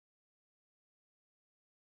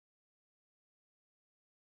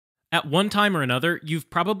At one time or another, you've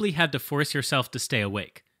probably had to force yourself to stay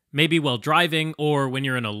awake, maybe while driving or when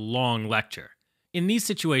you're in a long lecture. In these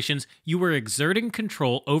situations, you were exerting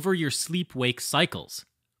control over your sleep-wake cycles.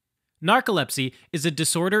 Narcolepsy is a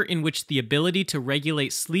disorder in which the ability to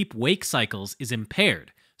regulate sleep-wake cycles is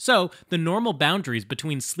impaired, so the normal boundaries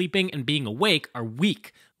between sleeping and being awake are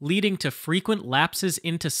weak, leading to frequent lapses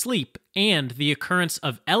into sleep and the occurrence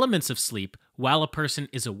of elements of sleep while a person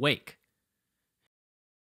is awake.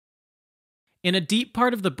 In a deep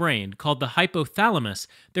part of the brain called the hypothalamus,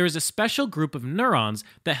 there is a special group of neurons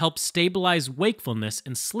that help stabilize wakefulness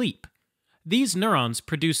and sleep. These neurons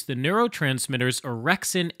produce the neurotransmitters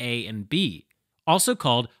orexin A and B, also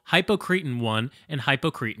called hypocretin 1 and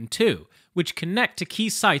hypocretin 2, which connect to key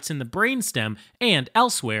sites in the brainstem and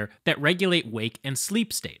elsewhere that regulate wake and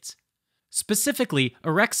sleep states. Specifically,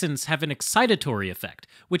 orexins have an excitatory effect,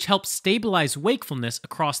 which helps stabilize wakefulness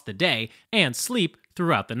across the day and sleep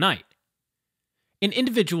throughout the night. In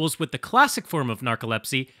individuals with the classic form of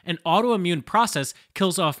narcolepsy, an autoimmune process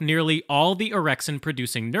kills off nearly all the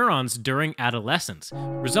orexin-producing neurons during adolescence,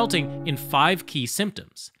 resulting in 5 key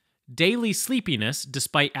symptoms: daily sleepiness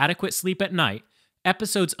despite adequate sleep at night,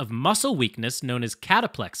 episodes of muscle weakness known as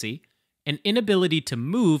cataplexy, an inability to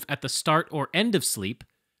move at the start or end of sleep,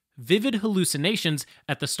 vivid hallucinations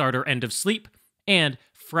at the start or end of sleep, and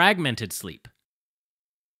fragmented sleep.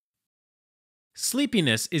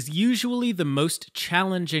 Sleepiness is usually the most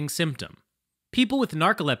challenging symptom. People with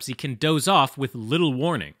narcolepsy can doze off with little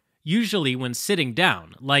warning, usually when sitting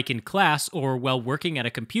down, like in class or while working at a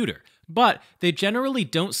computer, but they generally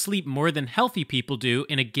don't sleep more than healthy people do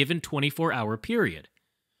in a given 24-hour period.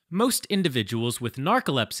 Most individuals with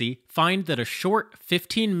narcolepsy find that a short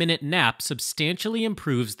 15-minute nap substantially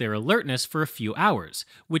improves their alertness for a few hours,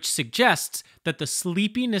 which suggests that the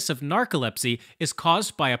sleepiness of narcolepsy is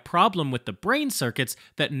caused by a problem with the brain circuits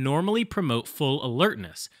that normally promote full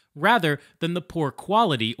alertness, rather than the poor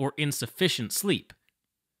quality or insufficient sleep.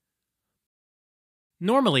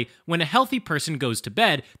 Normally, when a healthy person goes to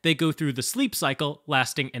bed, they go through the sleep cycle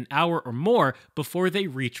lasting an hour or more before they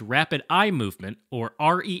reach rapid eye movement, or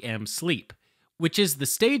REM sleep, which is the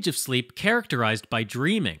stage of sleep characterized by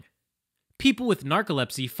dreaming. People with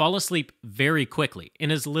narcolepsy fall asleep very quickly, in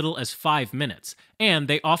as little as 5 minutes, and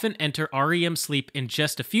they often enter REM sleep in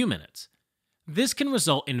just a few minutes. This can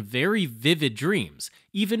result in very vivid dreams,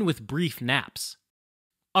 even with brief naps.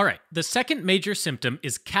 Alright, the second major symptom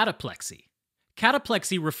is cataplexy.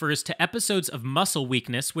 Cataplexy refers to episodes of muscle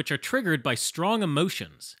weakness which are triggered by strong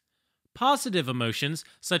emotions. Positive emotions,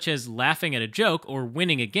 such as laughing at a joke or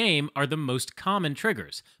winning a game, are the most common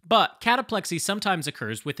triggers, but cataplexy sometimes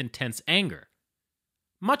occurs with intense anger.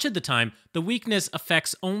 Much of the time, the weakness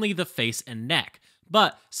affects only the face and neck,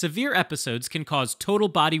 but severe episodes can cause total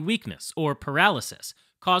body weakness or paralysis,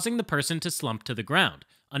 causing the person to slump to the ground,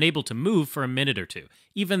 unable to move for a minute or two,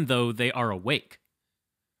 even though they are awake.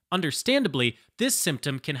 Understandably, this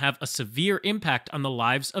symptom can have a severe impact on the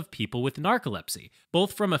lives of people with narcolepsy,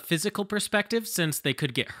 both from a physical perspective since they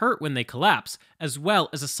could get hurt when they collapse, as well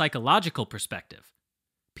as a psychological perspective.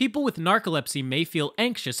 People with narcolepsy may feel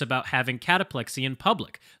anxious about having cataplexy in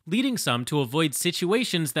public, leading some to avoid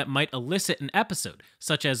situations that might elicit an episode,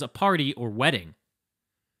 such as a party or wedding.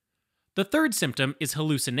 The third symptom is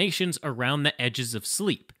hallucinations around the edges of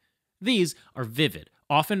sleep. These are vivid,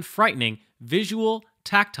 often frightening, visual,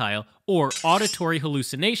 tactile, or auditory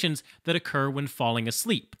hallucinations that occur when falling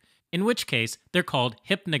asleep, in which case they're called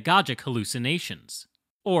hypnagogic hallucinations,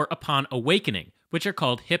 or upon awakening, which are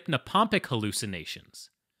called hypnopompic hallucinations.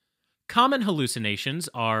 Common hallucinations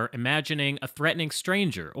are imagining a threatening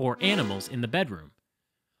stranger or animals in the bedroom.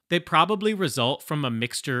 They probably result from a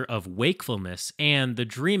mixture of wakefulness and the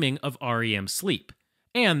dreaming of REM sleep,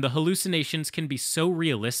 and the hallucinations can be so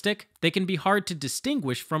realistic they can be hard to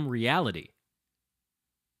distinguish from reality.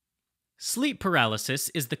 Sleep paralysis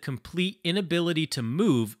is the complete inability to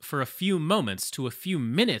move for a few moments to a few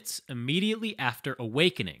minutes immediately after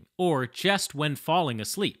awakening, or just when falling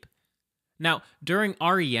asleep. Now, during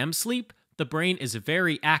REM sleep, the brain is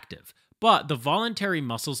very active, but the voluntary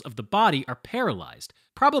muscles of the body are paralyzed,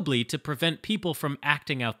 probably to prevent people from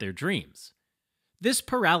acting out their dreams. This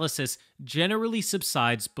paralysis generally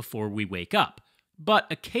subsides before we wake up, but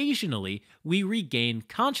occasionally we regain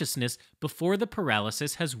consciousness before the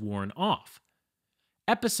paralysis has worn off.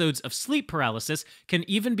 Episodes of sleep paralysis can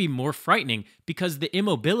even be more frightening because the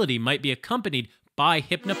immobility might be accompanied by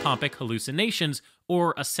hypnopompic hallucinations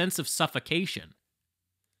or a sense of suffocation.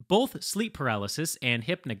 Both sleep paralysis and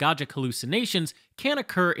hypnagogic hallucinations can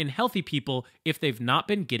occur in healthy people if they've not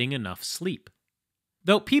been getting enough sleep.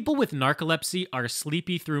 Though people with narcolepsy are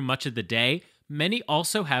sleepy through much of the day, many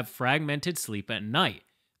also have fragmented sleep at night.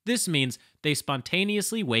 This means they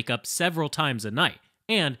spontaneously wake up several times a night,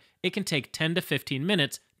 and it can take 10 to 15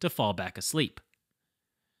 minutes to fall back asleep.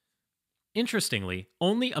 Interestingly,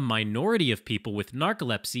 only a minority of people with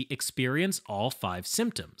narcolepsy experience all 5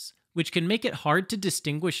 symptoms, which can make it hard to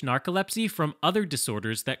distinguish narcolepsy from other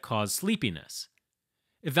disorders that cause sleepiness.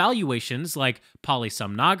 Evaluations like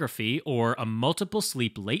polysomnography or a multiple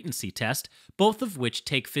sleep latency test, both of which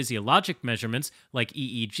take physiologic measurements like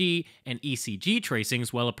EEG and ECG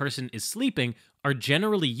tracings while a person is sleeping, are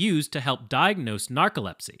generally used to help diagnose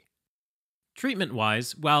narcolepsy.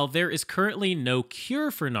 Treatment-wise, while there is currently no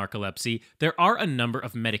cure for narcolepsy, there are a number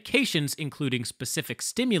of medications, including specific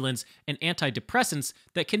stimulants and antidepressants,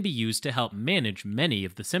 that can be used to help manage many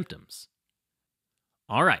of the symptoms.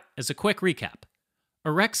 Alright, as a quick recap.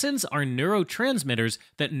 Orexins are neurotransmitters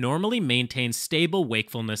that normally maintain stable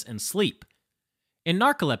wakefulness and sleep. In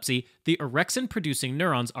narcolepsy, the orexin-producing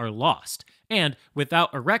neurons are lost, and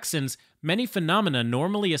without orexins, many phenomena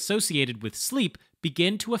normally associated with sleep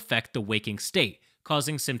begin to affect the waking state,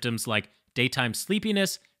 causing symptoms like daytime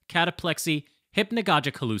sleepiness, cataplexy,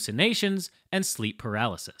 hypnagogic hallucinations, and sleep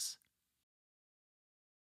paralysis.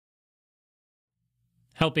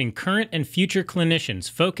 Helping current and future clinicians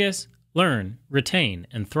focus, learn, retain,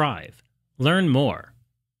 and thrive. Learn more